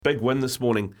Big win this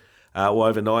morning, or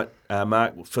overnight,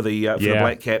 Mark, for the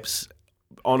Blackcaps.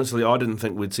 Honestly, I didn't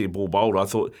think we'd see a ball bowled. I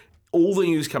thought all the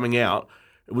news coming out,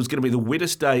 it was going to be the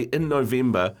wettest day in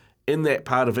November in that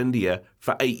part of India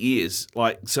for 8 years.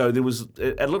 So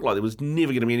it looked like there was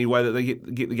never going to be any way that they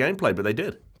get the game played, but they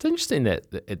did. It's interesting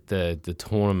that the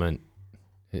tournament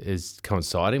is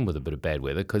coinciding with a bit of bad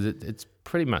weather because it's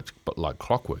pretty much like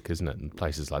clockwork, isn't it, in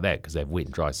places like that, because they have wet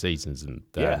and dry seasons and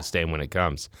they understand when it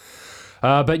comes.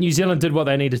 But New Zealand did what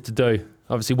they needed to do.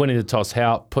 Obviously, winning the toss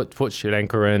out, put Sri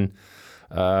Lanka in.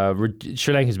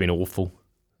 Sri Lanka's been awful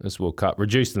this World Cup.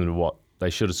 Reduced them to what? They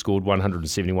should have scored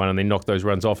 171 and then knocked those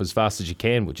runs off as fast as you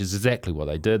can, which is exactly what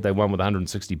they did. They won with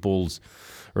 160 balls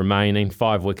remaining,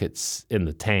 5 wickets in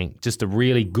the tank. Just a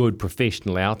really good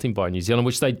professional outing by New Zealand,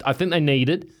 which I think they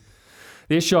needed.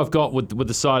 The issue I've got with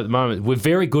the side at the moment, we're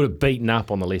very good at beating up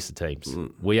on the lesser teams.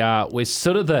 We're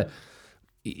sort of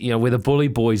we're the bully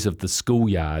boys of the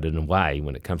schoolyard in a way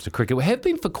when it comes to cricket. We have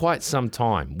been for quite some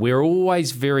time. We're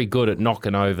always very good at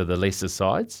knocking over the lesser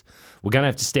sides. We're going to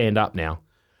have to stand up now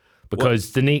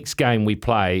because the next game we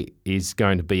play is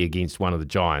going to be against one of the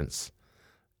giants.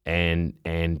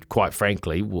 And quite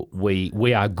frankly,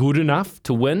 we are good enough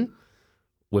to win.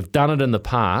 We've done it in the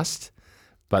past,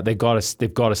 but they've got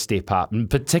to step up, and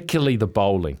particularly the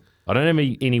bowling. I don't have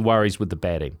any worries with the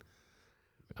batting.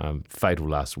 Fatal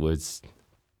last words.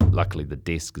 Luckily, the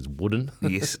desk is wooden.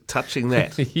 Yes, touching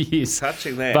that. Yes,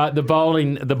 touching that. But the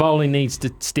bowling needs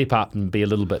to step up and be a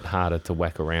little bit harder to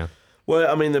whack around. Well,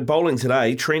 I mean, the bowling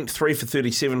today, Trent 3 for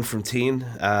 37 from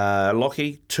 10,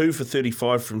 Lockie 2 for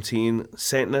 35 from 10,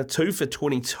 Santner 2 for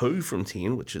 22 from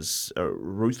 10, which is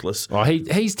ruthless. Well,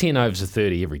 he's 10 overs of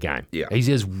 30 every game. Yeah. He's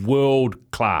just world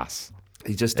class.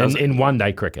 He just does in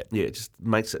one-day cricket. Yeah, it just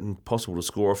makes it impossible to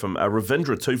score off him.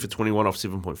 Ravindra 2 for 21 off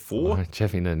 7.4.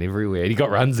 Chaffing in everywhere. He got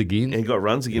runs again. He got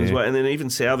runs again as well. And then even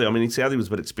Southey. I mean, Southey was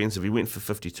a bit expensive. He went for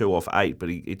 52 off 8, but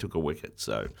he took a wicket.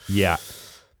 So yeah.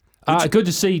 Good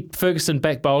to see Ferguson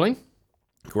back bowling.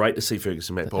 Great to see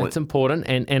Ferguson back bowling. It's important.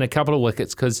 And a couple of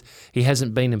wickets because he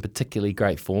hasn't been in particularly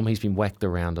great form. He's been whacked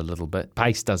around a little bit.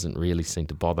 Pace doesn't really seem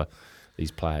to bother these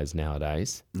players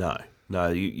nowadays. No,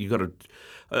 you got to...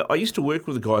 I used to work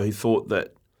with a guy who thought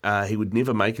that he would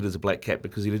never make it as a black cap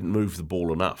because he didn't move the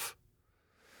ball enough.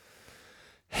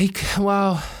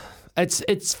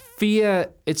 It's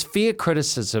fair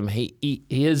criticism. He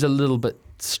is a little bit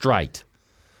straight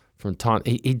from time.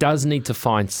 He does need to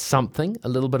find something, a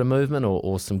little bit of movement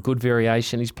or some good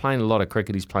variation. He's playing a lot of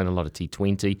cricket. He's playing a lot of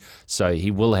T20, so he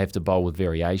will have to bowl with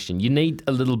variation. You need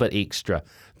a little bit extra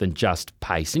than just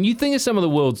pace. And you think of some of the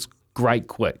world's great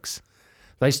quicks,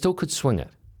 they still could swing it.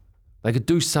 They could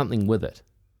do something with it.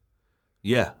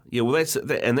 Yeah. Well,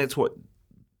 that's what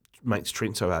makes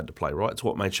Trent so hard to play, right? It's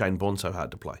what made Shane Bond so hard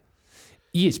to play.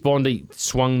 Yes, Bondi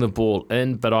swung the ball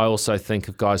in, but I also think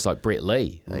of guys like Brett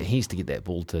Lee. He used to get that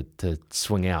ball to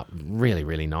swing out really,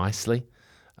 really nicely.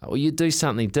 Well, you do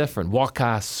something different.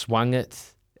 Wakar swung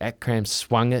it. Akram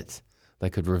swung it. They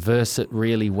could reverse it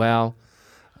really well.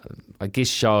 I guess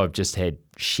Shoaib just had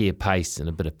sheer pace and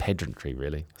a bit of pedantry,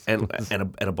 really. And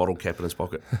a bottle cap in his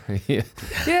pocket. Yeah,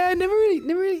 never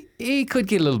really. He could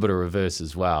get a little bit of reverse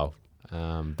as well,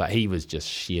 but he was just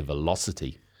sheer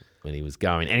velocity when he was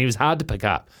going, and he was hard to pick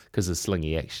up because of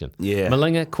slingy action. Yeah,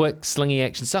 Malinga, quick, slingy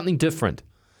action, something different.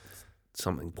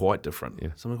 Something quite different. Yeah.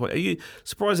 Are you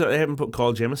surprised that they haven't put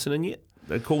Kyle Jamieson in yet?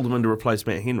 They called him in to replace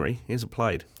Matt Henry. He hasn't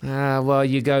played. Well,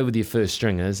 you go with your first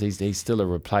stringers. He's still a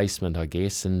replacement, I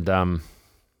guess, and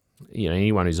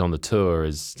anyone who's on the tour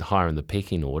is higher in the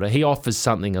pecking order. He offers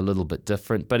something a little bit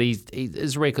different, but his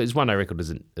one-day record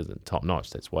isn't top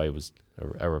notch. That's why he was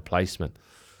a replacement.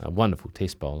 A wonderful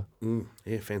test bowler.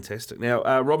 Yeah, fantastic.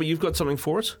 Now, Robbie, you've got something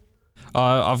for us?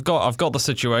 I've got the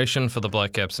situation for the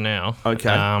Blackcaps now. Okay.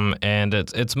 And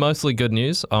it's mostly good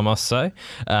news, I must say.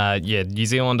 New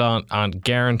Zealand aren't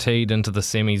guaranteed into the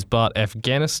semis, but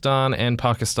Afghanistan and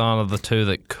Pakistan are the two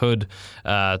that could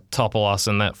topple us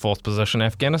in that fourth position.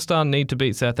 Afghanistan need to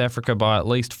beat South Africa by at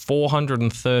least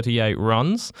 438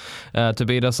 runs to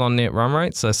beat us on net run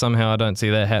rate, so somehow I don't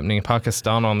see that happening.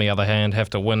 Pakistan, on the other hand,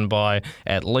 have to win by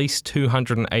at least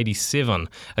 287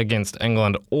 against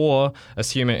England, or,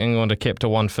 assuming England are kept to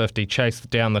 150, chase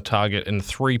down the target in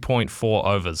 3.4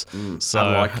 overs. So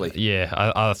unlikely. Yeah,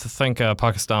 I think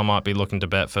Pakistan might be looking to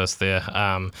bat first there.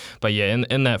 But yeah,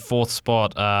 in that fourth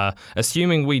spot,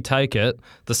 assuming we take it,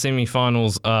 the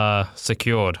semi-finals are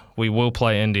secured. We will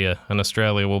play India, and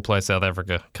Australia will play South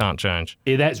Africa. Can't change.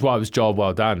 Yeah, that's why it was job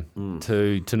well done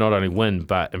to not only win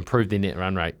but improve their net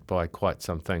run rate by quite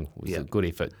something. It was a good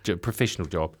effort, professional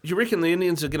job. Do you reckon the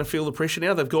Indians are going to feel the pressure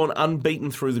now? They've gone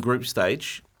unbeaten through the group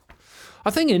stage. I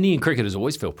think Indian cricketers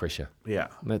always feel pressure. Yeah.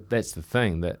 That's the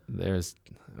thing, that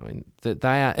that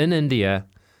they are in India.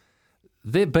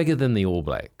 They're bigger than the All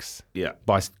Blacks. Yeah.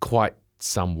 By quite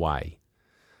some way.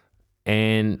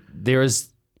 And there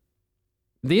is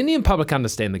the Indian public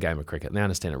understand the game of cricket. And they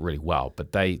understand it really well,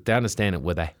 but they understand it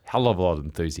with a hell of a lot of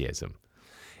enthusiasm.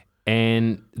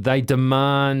 And they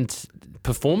demand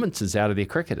performances out of their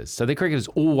cricketers. So their cricketers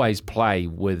always play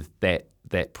with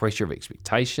that pressure of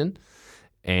expectation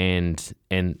and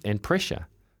pressure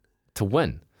to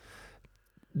win.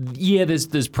 Yeah,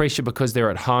 there's pressure because they're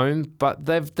at home, but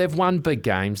they've won big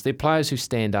games. They're players who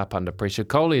stand up under pressure.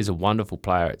 Kohli is a wonderful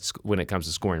player when it comes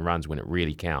to scoring runs when it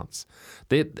really counts.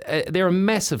 They're a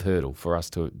massive hurdle for us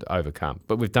to overcome,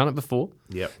 but we've done it before.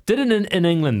 Yep. Did it in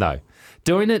England though.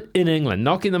 Doing it in England,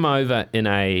 knocking them over in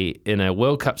a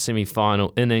World Cup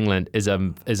semi-final in England is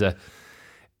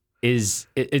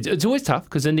it's always tough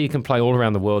because India can play all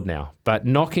around the world now. But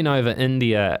knocking over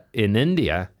India in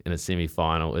a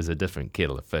semi-final is a different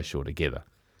kettle of fish altogether.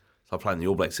 So I play in the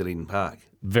All Blacks at Eden Park.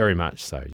 Very much so.